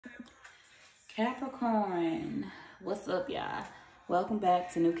Capricorn, what's up, y'all? Welcome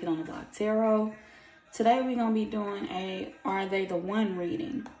back to New Kid on the Block Tarot. Today we're going to be doing a Are They the One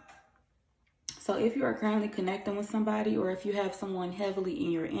reading. So if you are currently connecting with somebody, or if you have someone heavily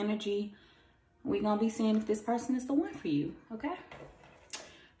in your energy, we're going to be seeing if this person is the one for you, okay?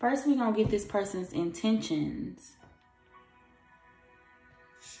 First, we're going to get this person's intentions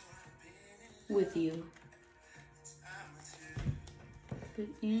with you. But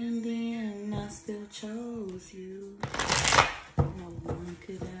in the end, I still chose you. No one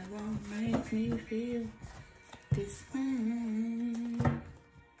could ever make me feel this way.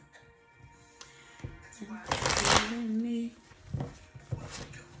 Me.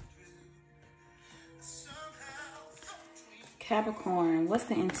 Capricorn, what's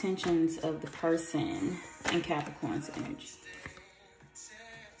the intentions of the person in Capricorn's energy?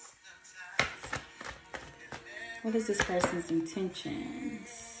 What is this person's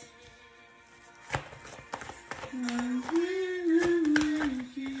intentions?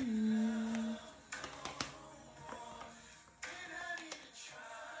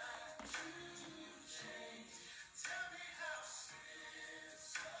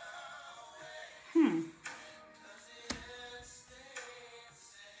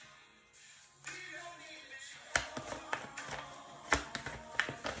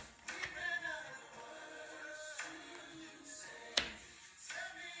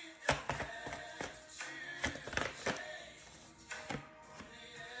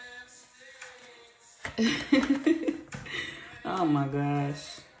 Oh my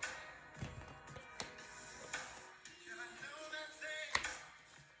gosh.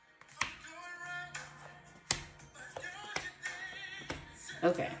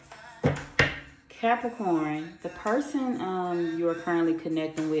 Okay. Capricorn, the person you are currently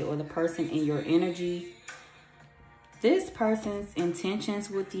connecting with, or the person in your energy, this person's intentions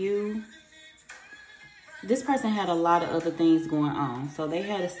with you, this person had a lot of other things going on. So they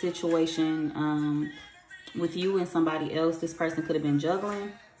had a situation with you and somebody else. This person could have been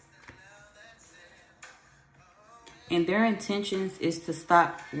juggling. And their intentions is to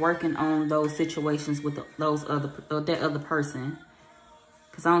stop working on those situations with that other person.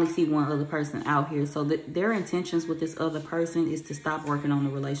 Because I only see one other person out here. So their intentions with this other person is to stop working on the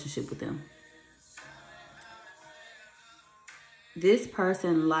relationship with them. This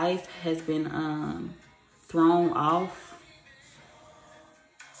person's life has been thrown off.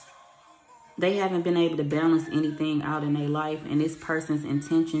 They haven't been able to balance anything out in their life, and this person's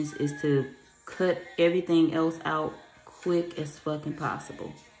intentions is to cut everything else out quick as fucking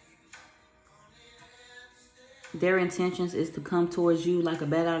possible. Their intentions is to come towards you like a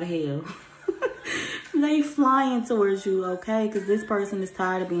bat out of hell. They flying towards you, okay? Because this person is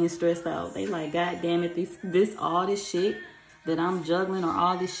tired of being stressed out. They like, God damn it, all this shit that I'm juggling, or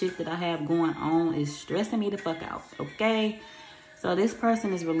all this shit that I have going on is stressing me the fuck out, okay? So this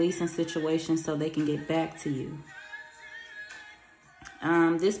person is releasing situations so they can get back to you.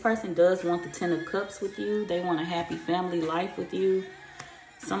 This person does want the 10 of Cups with you. They want a happy family life with you.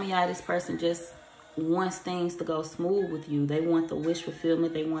 Some of y'all, this person just wants things to go smooth with you. They want the wish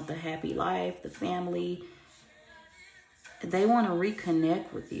fulfillment. They want the happy life, the family. They want to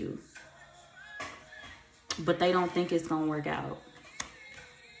reconnect with you. But they don't think it's going to work out.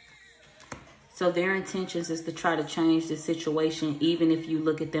 So their intentions is to try to change the situation, even if you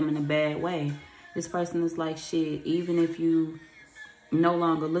look at them in a bad way. This person is like, shit, even if you no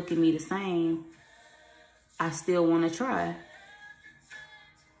longer look at me the same, I still want to try.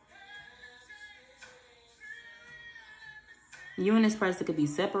 You and this person could be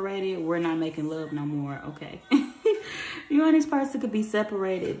separated. We're not making love no more. Okay. You and this person could be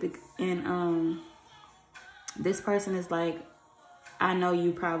separated. And this person is like, I know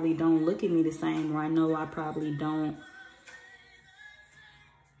you probably don't look at me the same, or I know I probably don't.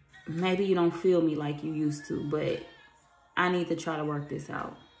 Maybe you don't feel me like you used to, but I need to try to work this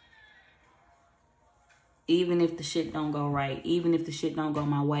out. Even if the shit don't go right, even if the shit don't go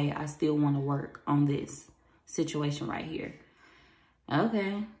my way, I still want to work on this situation right here.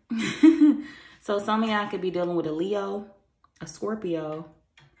 Okay. So some of y'all could be dealing with a Leo, a Scorpio,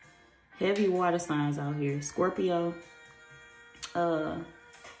 heavy water signs out here. Scorpio, a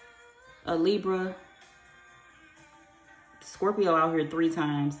Libra. Scorpio out here 3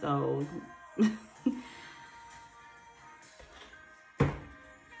 times, so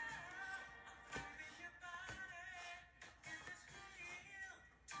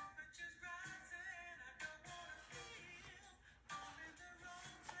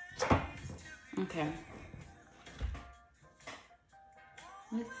okay.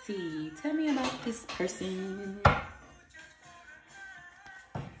 Let's see. Tell me about this person.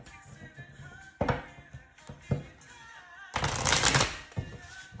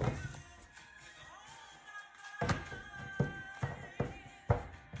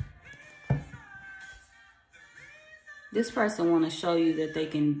 This person want to show you that they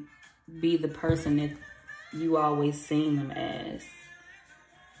can be the person that you always seen them as.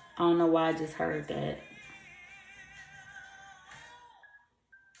 I don't know why I just heard that.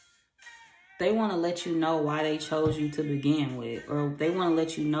 They want to let you know why they chose you to begin with. Or they want to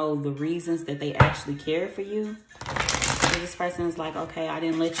let you know the reasons that they actually care for you. So this person is like, okay, I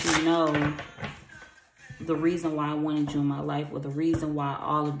didn't let you know the reason why I wanted you in my life, or the reason why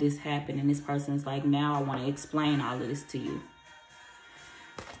all of this happened. And this person is like, now I want to explain all of this to you.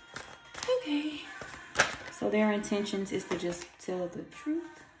 Okay. So their intentions is to just tell the truth.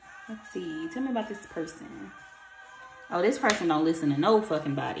 Let's see. Tell me about this person. Oh, this person don't listen to no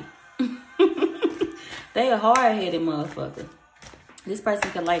fucking body. They a hard-headed motherfucker. This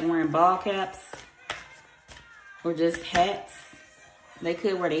person could like wearing ball caps or just hats. They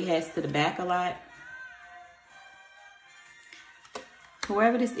could wear their hats to the back a lot.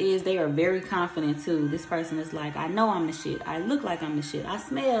 Whoever this is, they are very confident too. This person is like, I know I'm the shit. I look like I'm the shit. I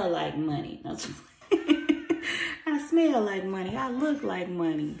smell like money. I smell like money. I look like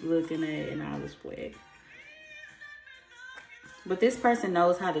money. Looking at it and all this way. But this person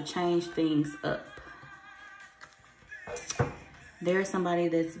knows how to change things up. They're somebody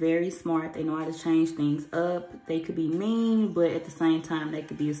that's very smart. They know how to change things up. They could be mean, but at the same time, they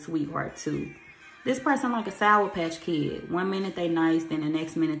could be a sweetheart too. This person like a Sour Patch Kid. One minute they nice, then the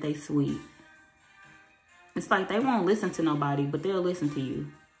next minute they sweet. It's like they won't listen to nobody, but they'll listen to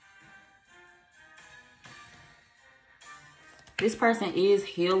you. This person is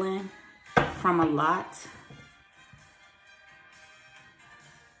healing from a lot.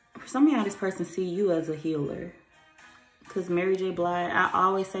 For some of y'all, this person see you as a healer. Because Mary J. Blige, I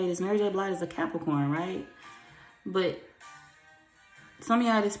always say this, Mary J. Blige is a Capricorn, right? But some of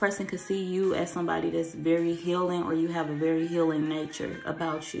y'all, this person could see you as somebody that's very healing, or you have a very healing nature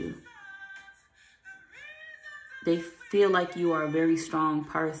about you. They feel like you are a very strong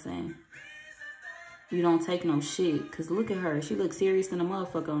person. You don't take no shit. Because look at her. She looks serious than a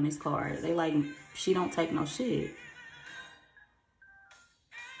motherfucker on this card. They like, she don't take no shit.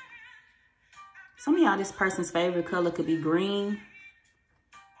 Some of y'all, this person's favorite color could be green.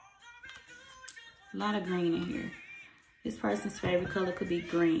 A lot of green in here. This person's favorite color could be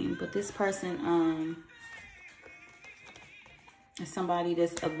green. But this person is somebody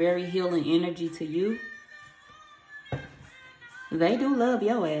that's a very healing energy to you. They do love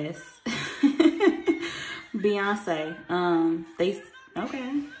your ass. Beyonce.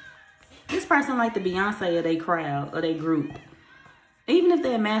 Okay. This person like the Beyonce of their crowd, or their group. Even if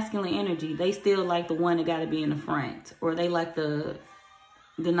they're masculine energy, they still like the one that got to be in the front. Or they like the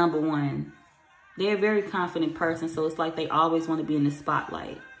number one. They're a very confident person, so it's like they always want to be in the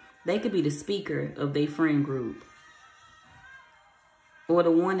spotlight. They could be the speaker of their friend group. Or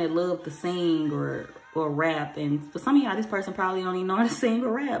the one that loved to sing or rap. And for some of y'all, this person probably don't even know how to sing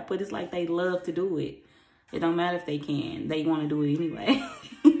or rap. But it's like they love to do it. It don't matter if they can. They want to do it anyway.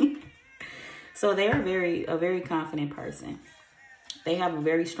 So they're a very confident person. They have a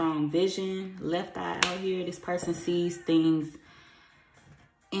very strong vision. Left eye out here. This person sees things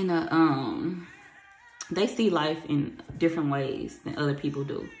in a, they see life in different ways than other people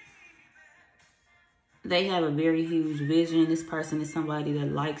do. They have a very huge vision. This person is somebody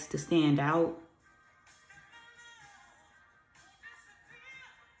that likes to stand out.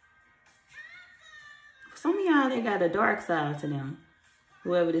 For some of y'all, they got a dark side to them.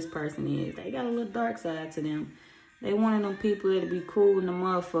 Whoever this person is, they got a little dark side to them. They one of them people that'll be cool in the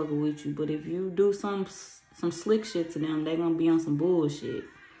motherfucker with you. But if you do some slick shit to them, they gonna be on some bullshit.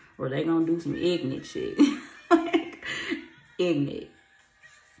 Or they gonna do some ignorant shit. Like, ignorant.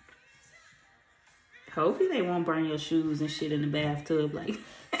 Hopefully they won't burn your shoes and shit in the bathtub. Like,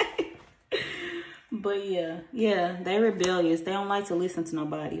 but yeah, they rebellious. They don't like to listen to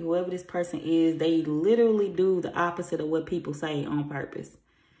nobody. Whoever this person is, they literally do the opposite of what people say on purpose.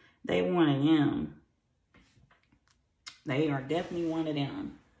 They one of them. They are definitely one of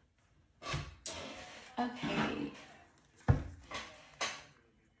them. Okay.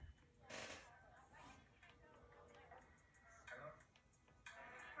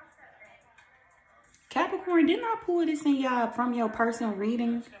 Capricorn, didn't I pull this in y'all from your person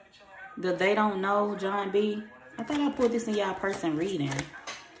reading? The They Don't Know, John B. I thought I pulled this in y'all person reading.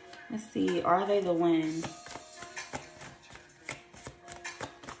 Let's see. Are they the one?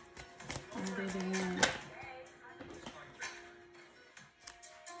 Are they the one?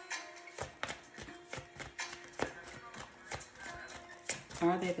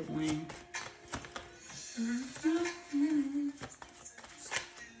 Are they the one?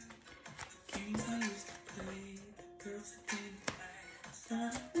 Games I used to play, the girls again.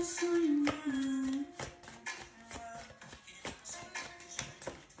 Stop this on your mind.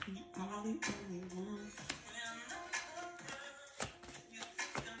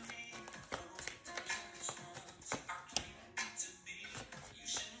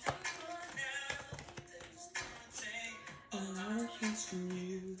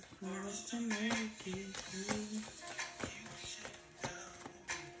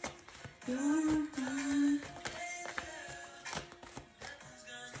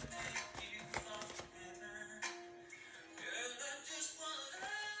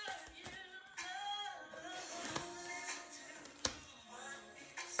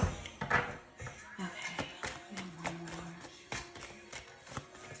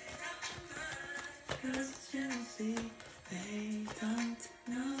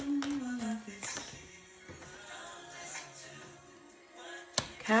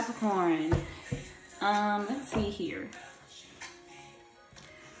 Capricorn, let's see here.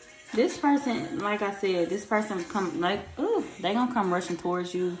 This person, like I said, this person come like, ooh, they gonna come rushing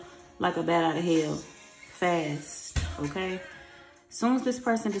towards you like a bat out of hell, fast, okay? As soon as this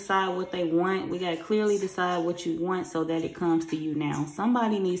person decide what they want, we gotta clearly decide what you want so that it comes to you now.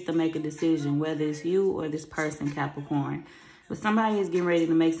 Somebody needs to make a decision, whether it's you or this person, Capricorn. But somebody is getting ready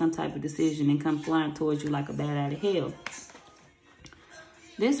to make some type of decision and come flying towards you like a bat out of hell.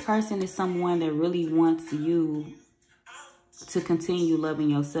 This person is someone that really wants you to continue loving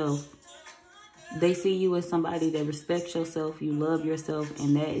yourself. They see you as somebody that respects yourself, you love yourself,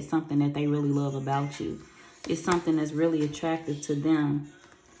 and that is something that they really love about you. It's something that's really attractive to them.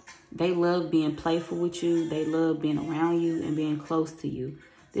 They love being playful with you. They love being around you and being close to you.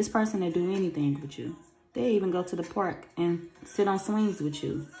 This person will do anything with you. They even go to the park and sit on swings with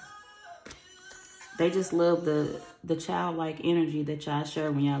you. They just love the childlike energy that y'all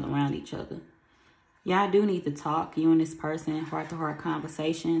share when y'all around each other. Y'all do need to talk, you and this person, heart-to-heart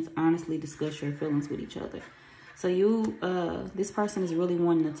conversations, honestly discuss your feelings with each other. So this person is really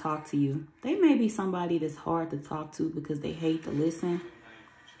wanting to talk to you. They may be somebody that's hard to talk to because they hate to listen.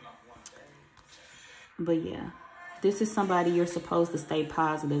 But yeah, this is somebody you're supposed to stay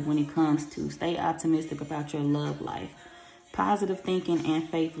positive when it comes to. Stay optimistic about your love life. Positive thinking and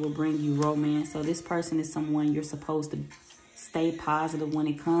faith will bring you romance. So this person is someone you're supposed to stay positive when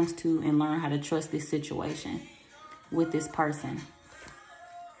it comes to and learn how to trust this situation with this person.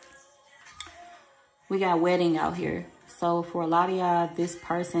 We got wedding out here. So for a lot of y'all, this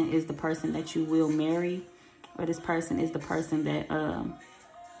person is the person that you will marry, or this person is the person that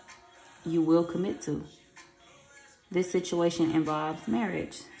you will commit to. This situation involves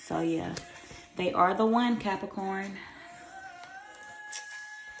marriage. So yeah, they are the one, Capricorn.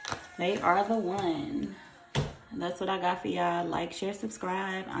 They are the one. That's what I got for y'all. Like, share,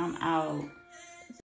 subscribe. I'm out.